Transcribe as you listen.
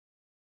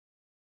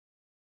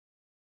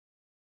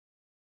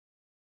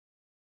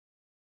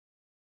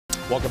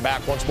Welcome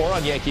back once more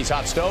on Yankees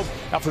Hot Stove.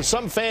 Now, for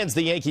some fans,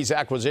 the Yankees'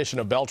 acquisition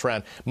of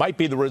Beltran might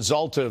be the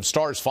result of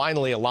stars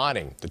finally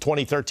aligning. The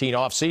 2013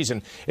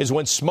 offseason is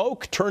when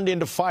smoke turned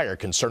into fire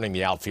concerning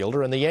the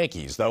outfielder and the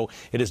Yankees, though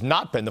it has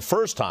not been the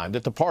first time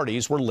that the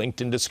parties were linked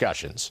in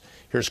discussions.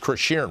 Here's Chris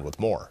Sheeran with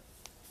more.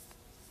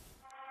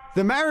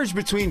 The marriage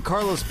between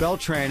Carlos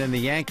Beltran and the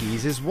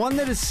Yankees is one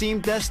that has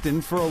seemed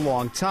destined for a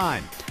long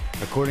time.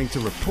 According to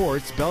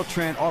reports,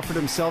 Beltran offered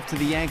himself to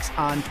the Yanks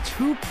on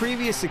 2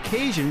 previous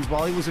occasions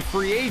while he was a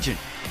free agent.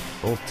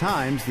 Both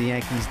times, the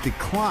Yankees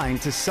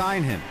declined to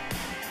sign him.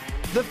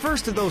 The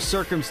first of those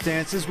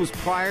circumstances was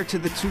prior to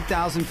the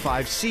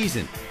 2005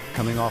 season.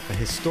 Coming off a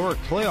historic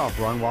playoff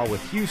run while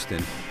with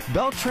Houston,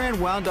 Beltran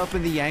wound up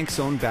in the Yanks'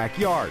 own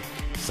backyard,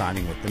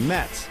 signing with the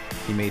Mets.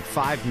 He made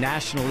 5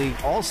 National League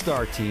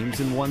All-Star teams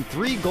and won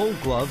 3 Gold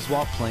Gloves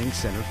while playing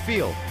center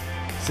field.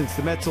 Since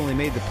the Mets only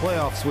made the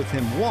playoffs with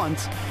him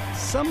once,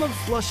 some of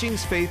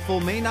Flushing's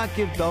faithful may not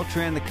give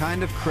Beltran the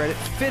kind of credit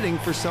fitting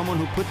for someone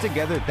who put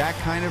together that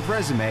kind of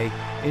resume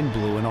in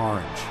blue and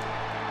orange.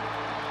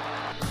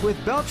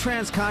 With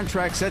Beltran's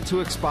contract set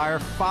to expire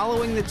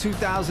following the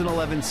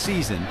 2011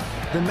 season,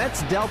 the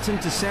Mets dealt him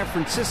to San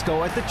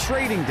Francisco at the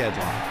trading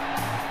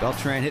deadline.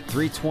 Beltran hit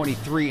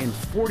 .323 in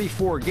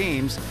 44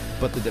 games,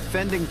 but the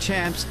defending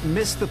champs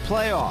missed the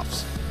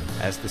playoffs.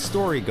 As the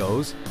story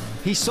goes,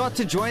 he sought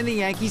to join the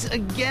Yankees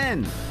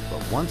again,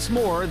 but once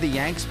more the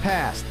Yanks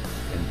passed,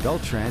 and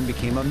Beltran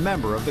became a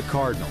member of the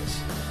Cardinals.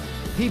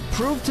 He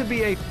proved to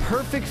be a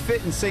perfect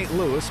fit in St.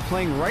 Louis,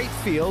 playing right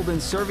field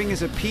and serving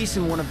as a piece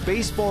in one of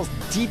baseball's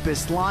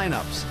deepest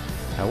lineups.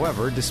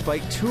 However,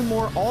 despite 2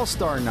 more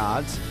All-Star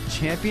nods,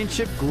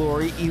 championship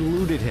glory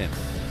eluded him.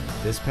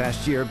 This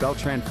past year,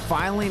 Beltran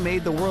finally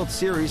made the World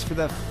Series for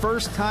the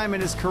first time in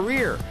his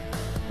career,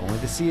 only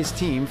to see his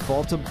team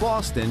fall to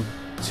Boston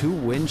 2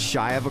 wins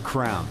shy of a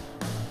crown.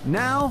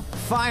 Now,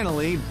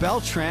 finally,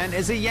 Beltran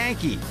is a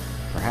Yankee.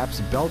 Perhaps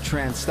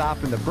Beltran's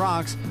stop in the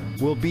Bronx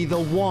will be the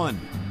one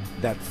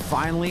that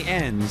finally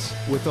ends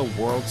with a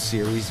World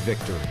Series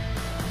victory.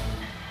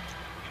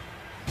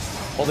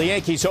 Well, the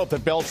Yankees hope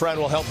that Beltran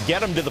will help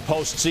get them to the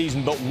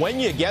postseason, but when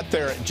you get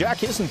there,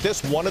 Jack, isn't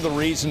this one of the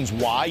reasons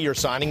why you're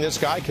signing this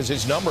guy? Because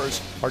his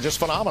numbers are just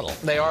phenomenal.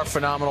 They are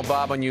phenomenal,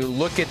 Bob. When you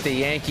look at the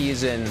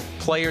Yankees and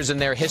players in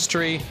their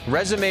history,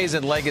 resumes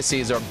and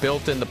legacies are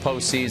built in the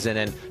postseason,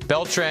 and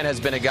Beltran has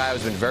been a guy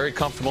who's been very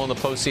comfortable in the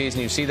postseason.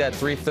 You see that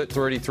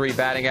 .333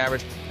 batting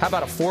average. How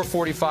about a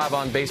 .445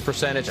 on base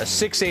percentage, a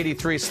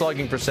 .683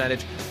 slugging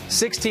percentage,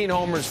 16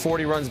 homers,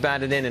 40 runs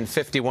batted in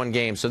 51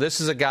 games. So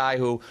this is a guy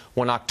who,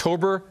 when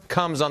October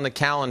comes on the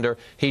calendar,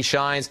 he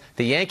shines.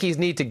 The Yankees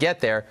need to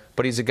get there,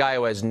 but he's a guy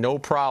who has no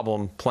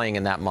problem playing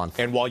in that month.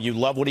 And while you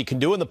love what he can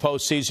do in the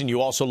postseason, you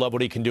also love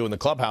what he can do in the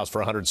clubhouse for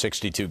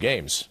 162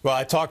 games. Well,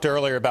 I talked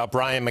earlier about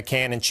Brian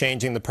McCann and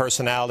changing the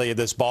personality of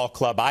this ball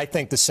club. I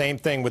think the same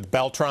thing with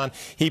Beltran.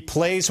 He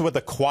plays with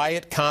a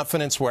quiet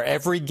confidence where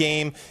every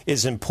game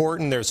is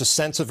important. There's a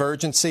sense of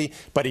urgency,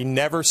 but he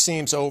never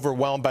seems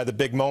overwhelmed by the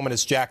big moment,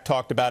 as Jack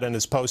talked about in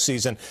his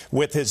postseason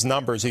with his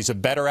numbers. He's a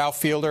better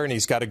outfielder, and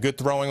he's got a good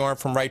throwing arm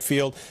from right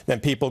field than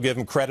people give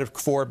him credit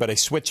for, but a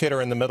switch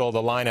hitter in the middle of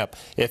the lineup.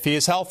 If he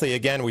is healthy,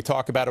 again, we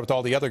talk about it with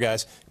all the other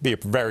guys, be a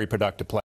very productive player.